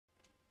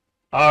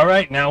All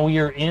right, now we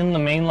are in the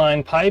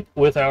mainline pipe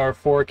with our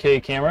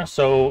 4K camera.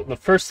 So the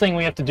first thing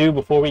we have to do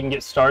before we can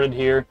get started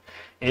here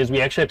is we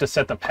actually have to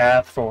set the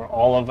path for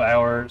all of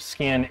our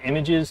scanned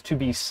images to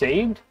be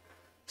saved.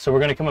 So we're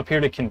going to come up here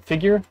to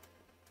Configure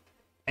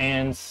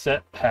and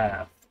Set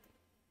Path.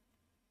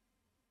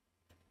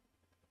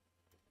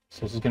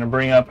 So this is going to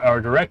bring up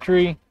our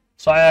directory.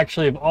 So I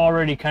actually have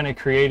already kind of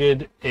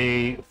created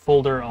a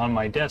folder on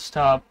my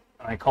desktop.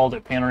 I called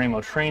it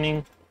PANORAMO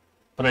Training.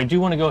 But I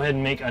do want to go ahead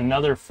and make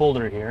another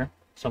folder here.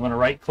 So I'm going to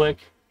right click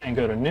and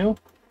go to New. And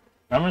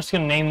I'm just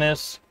going to name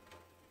this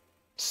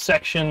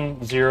Section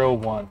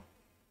 01.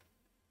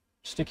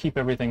 Just to keep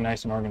everything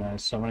nice and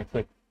organized. So I'm going to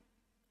click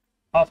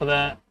off of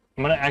that.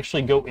 I'm going to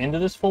actually go into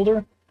this folder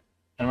and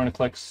I'm going to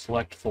click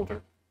Select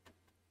Folder.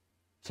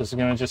 So this is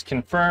going to just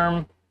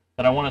confirm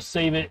that I want to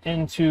save it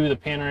into the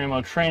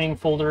PANORAMO Training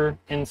folder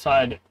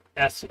inside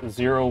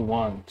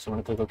S01. So I'm going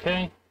to click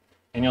OK.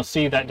 And you'll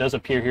see that does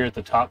appear here at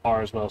the top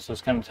bar as well. So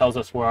this kind of tells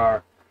us where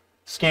our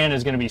scan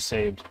is going to be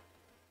saved.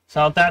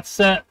 So now with that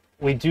set,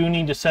 we do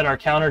need to set our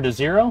counter to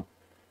 0.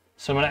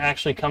 So I'm going to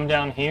actually come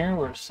down here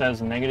where it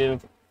says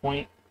negative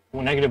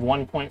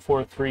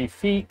 1.43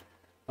 feet.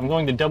 I'm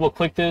going to double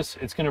click this.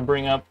 It's going to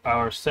bring up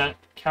our set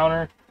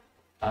counter.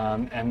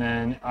 And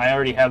then I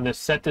already have this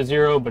set to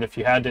 0, but if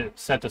you had to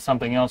set to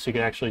something else, you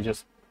could actually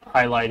just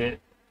highlight it,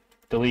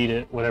 delete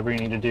it, whatever you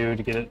need to do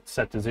to get it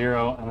set to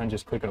 0, and then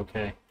just click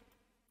OK.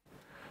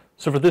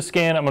 So for this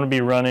scan, I'm going to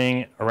be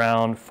running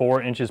around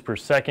 4 inches per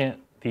second.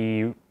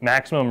 The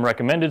maximum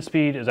recommended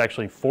speed is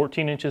actually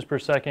 14 inches per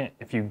second.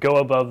 If you go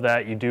above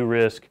that, you do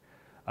risk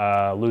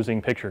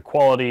losing picture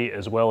quality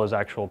as well as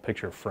actual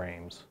picture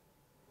frames.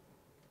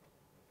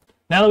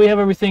 Now that we have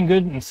everything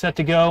good and set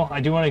to go, I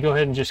do want to go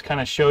ahead and just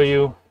kind of show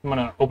you. I'm going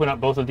to open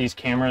up both of these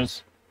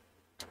cameras.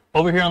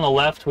 Over here on the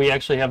left, we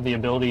actually have the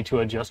ability to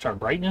adjust our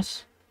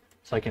brightness.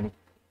 So I can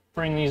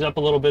bring these up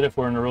a little bit if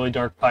we're in a really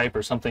dark pipe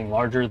or something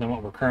larger than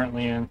what we're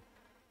currently in.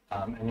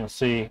 And you'll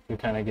see we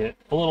kind of get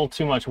a little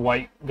too much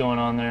white going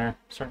on there,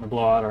 starting to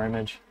blow out our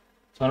image.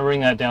 So I'm going to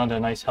bring that down to a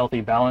nice healthy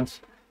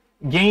balance.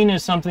 Gain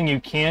is something you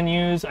can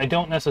use. I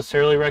don't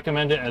necessarily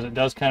recommend it as it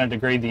does kind of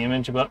degrade the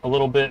image a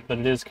little bit, but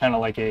it is kind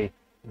of like a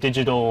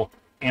digital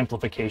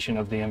amplification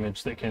of the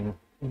image that can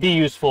be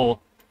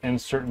useful in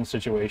certain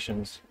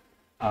situations.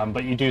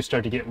 But you do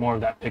start to get more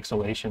of that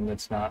pixelation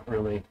that's not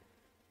really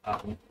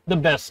the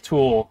best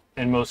tool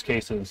in most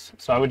cases.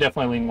 So I would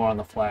definitely lean more on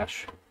the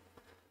flash.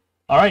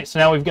 All right, so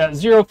now we've got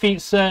 0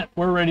 feet set.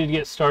 We're ready to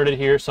get started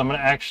here. So I'm going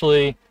to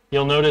actually,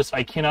 you'll notice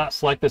I cannot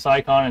select this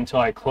icon until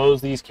I close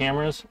these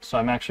cameras. So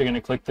I'm actually going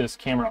to click this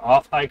camera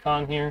off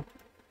icon here.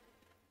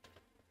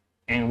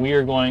 And we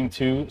are going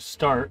to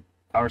start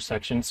our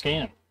section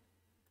scan.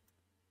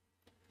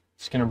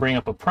 It's going to bring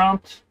up a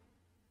prompt.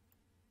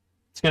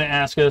 It's going to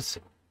ask us,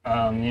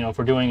 if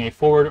we're doing a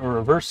forward or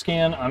reverse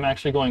scan. I'm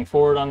actually going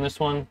forward on this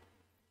one.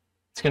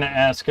 It's going to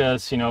ask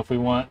us, if we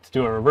want to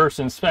do a reverse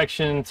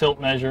inspection, tilt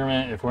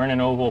measurement, if we're in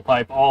an oval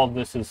pipe, all of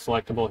this is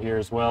selectable here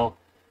as well.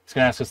 It's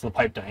going to ask us the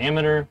pipe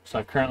diameter. So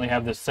I currently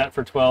have this set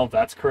for 12.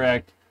 That's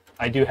correct.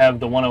 I do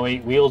have the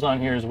 108 wheels on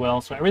here as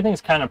well. So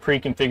everything's kind of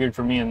pre-configured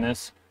for me in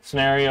this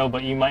scenario,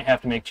 but you might have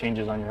to make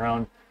changes on your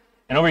own.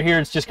 And over here,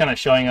 it's just kind of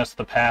showing us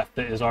the path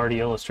that is already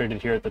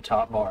illustrated here at the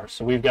top bar.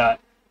 So we've got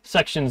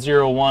section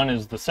 01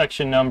 is the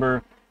section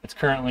number. It's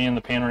currently in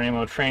the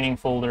PANORAMO Training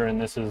folder, and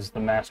this is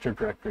the master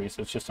directory,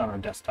 so it's just on our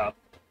desktop.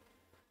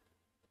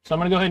 So I'm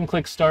going to go ahead and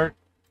click Start.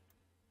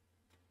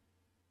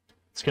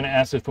 It's going to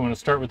ask if we want to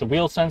start with the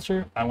wheel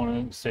sensor. I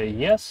want to say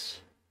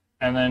yes,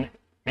 and then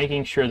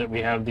making sure that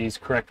we have these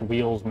correct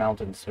wheels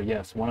mounted. So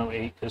yes,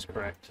 108 is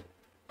correct.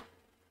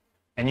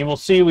 And you will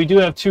see we do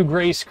have 2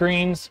 gray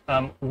screens.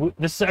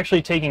 This is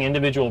actually taking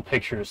individual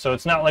pictures, so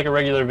it's not like a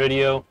regular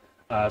video.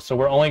 So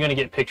we're only going to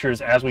get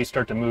pictures as we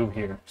start to move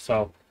here.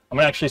 So I'm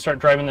going to actually start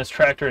driving this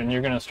tractor, and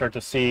you're going to start to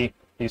see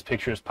these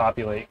pictures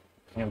populate,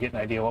 get an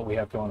idea what we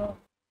have going on.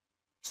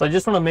 So I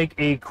just want to make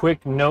a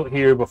quick note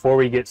here before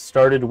we get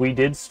started. We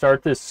did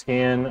start this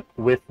scan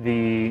with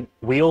the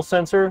wheel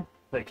sensor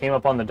that came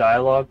up on the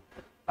dialog.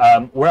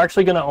 We're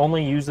actually going to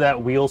only use that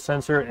wheel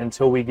sensor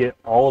until we get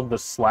all of the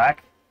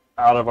slack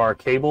out of our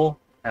cable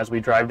as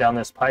we drive down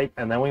this pipe,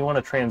 and then we want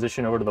to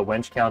transition over to the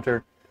winch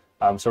counter.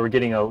 So we're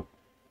getting a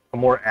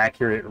more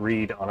accurate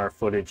read on our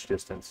footage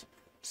distance.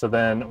 So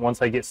then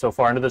once I get so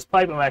far into this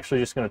pipe, I'm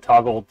actually just going to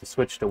toggle the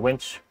switch to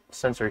winch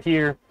sensor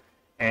here,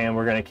 and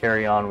we're going to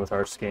carry on with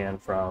our scan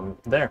from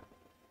there.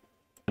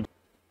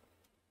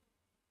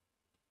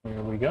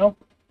 Here we go.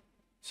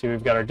 See,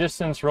 we've got our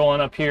distance rolling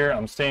up here.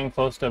 I'm staying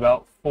close to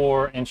about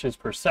 4 inches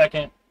per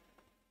second.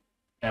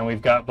 And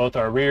we've got both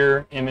our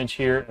rear image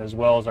here as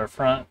well as our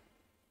front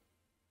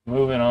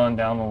moving on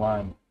down the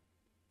line.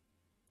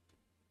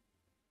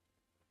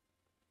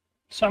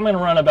 So I'm going to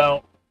run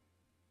about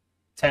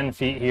 10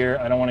 feet here.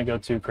 I don't want to go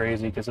too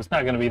crazy because it's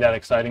not going to be that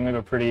exciting. We have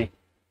a pretty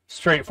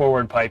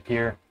straightforward pipe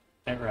here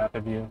at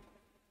RapidView.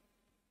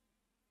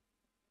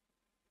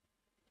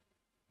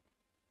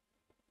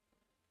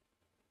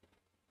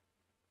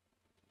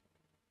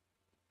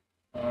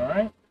 All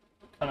right,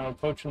 kind of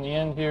approaching the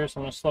end here, so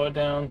I'm going to slow it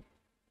down.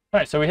 All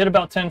right, so we hit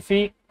about 10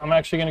 feet. I'm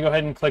actually going to go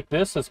ahead and click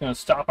this. It's going to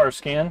stop our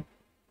scan.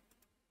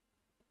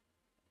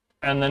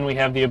 And then we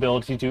have the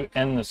ability to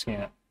end the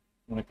scan.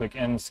 I'm going to click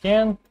End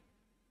Scan.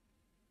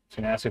 It's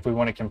going to ask if we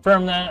want to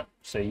confirm that.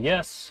 Say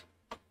yes.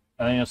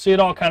 And then you'll see it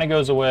all kind of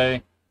goes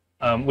away.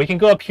 We can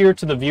go up here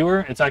to the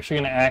viewer. It's actually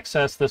going to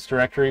access this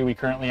directory we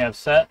currently have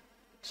set.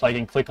 So I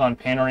can click on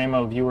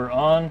Panorama Viewer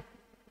On.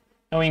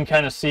 And we can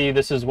kind of see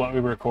this is what we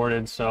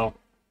recorded. So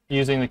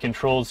using the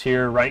controls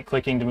here,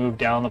 right-clicking to move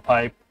down the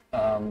pipe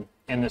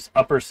in this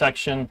upper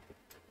section,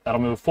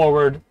 that'll move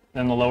forward.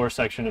 Then the lower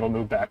section, it'll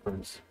move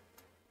backwards.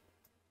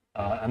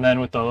 And then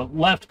with the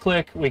left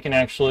click, we can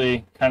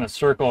actually kind of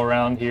circle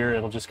around here.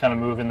 It'll just kind of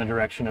move in the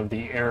direction of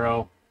the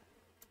arrow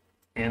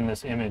in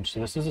this image. So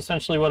this is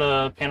essentially what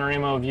a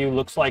panorama view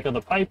looks like of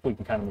the pipe. We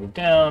can kind of move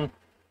down,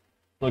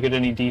 look at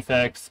any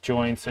defects,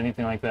 joints,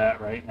 anything like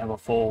that, right? And have a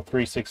full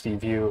 360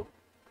 view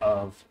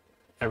of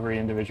every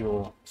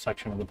individual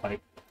section of the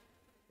pipe.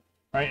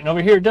 Right, and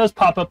over here it does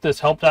pop up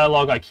this help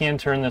dialog. I can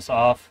turn this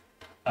off,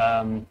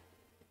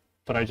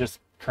 but I just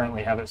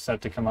currently have it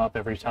set to come up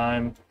every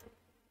time.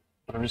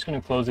 But I'm just going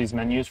to close these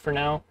menus for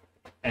now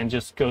and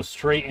just go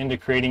straight into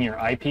creating your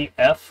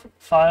IPF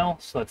file.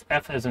 So that's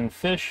F as in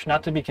fish,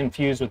 not to be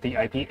confused with the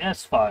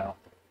IPS file,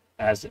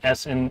 as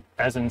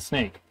in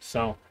snake.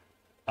 So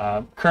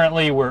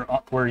currently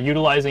we're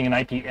utilizing an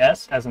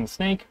IPS as in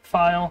snake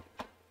file,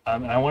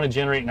 and I want to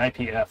generate an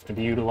IPF to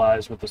be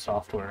utilized with the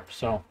software.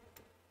 So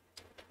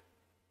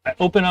I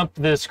open up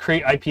this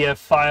Create IPF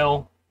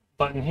File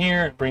button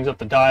here. It brings up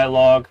the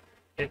dialog.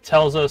 It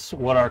tells us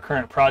what our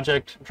current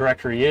project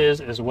directory is,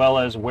 as well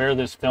as where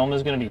this film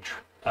is going to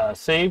be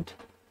saved.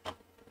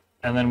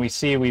 And then we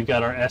see we've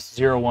got our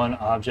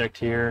S01 object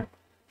here.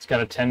 It's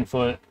got a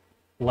 10-foot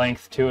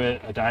length to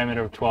it, a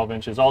diameter of 12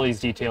 inches, all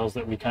these details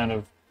that we kind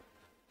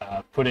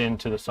of put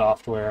into the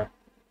software.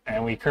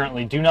 And we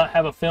currently do not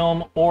have a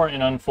film or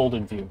an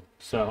unfolded view.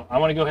 So I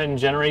want to go ahead and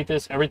generate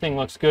this. Everything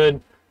looks good.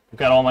 I've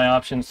got all my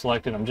options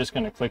selected. I'm just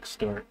going to click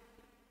Start.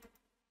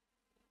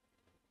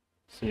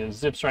 See, it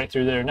zips right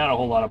through there. Not a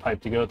whole lot of pipe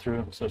to go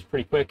through, so it's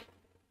pretty quick.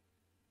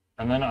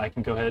 And then I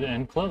can go ahead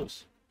and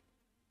close.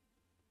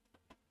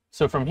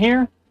 So from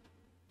here,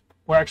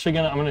 I'm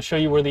going to show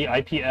you where the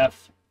IPF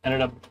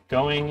ended up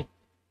going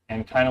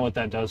and kind of what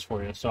that does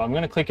for you. So I'm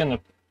going to click in the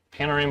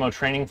Panorama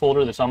training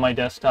folder that's on my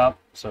desktop.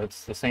 So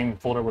it's the same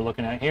folder we're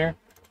looking at here.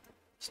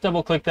 Let's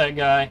double click that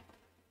guy.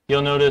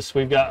 You'll notice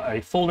we've got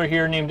a folder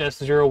here named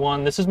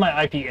S01. This is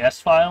my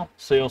IPS file.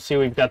 So you'll see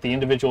we've got the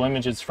individual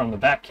images from the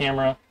back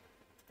camera,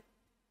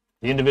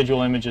 the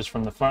individual images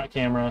from the front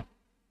camera,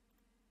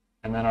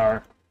 and then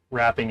our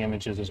wrapping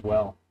images as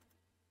well.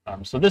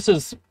 So this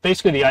is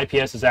basically the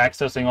IPS is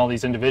accessing all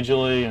these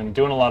individually and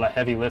doing a lot of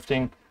heavy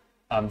lifting.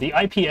 The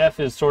IPF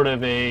is sort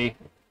of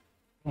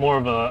more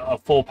of a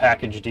full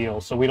package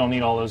deal, so we don't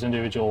need all those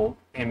individual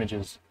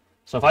images.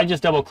 So if I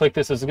just double click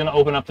this, it's going to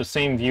open up the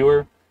same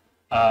viewer,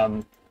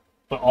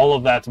 but all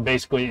of that's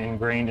basically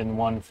ingrained in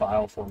one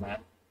file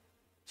format.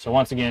 So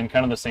once again,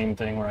 kind of the same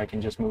thing where I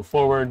can just move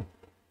forward,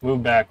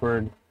 move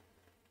backward,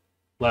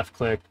 left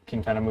click,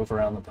 can kind of move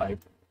around the pipe.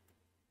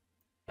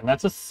 And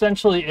that's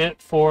essentially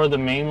it for the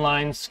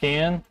mainline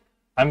scan.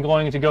 I'm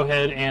going to go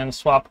ahead and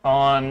swap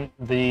on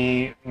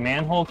the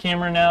manhole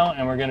camera now,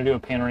 and we're going to do a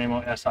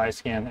panorama SI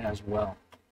scan as well.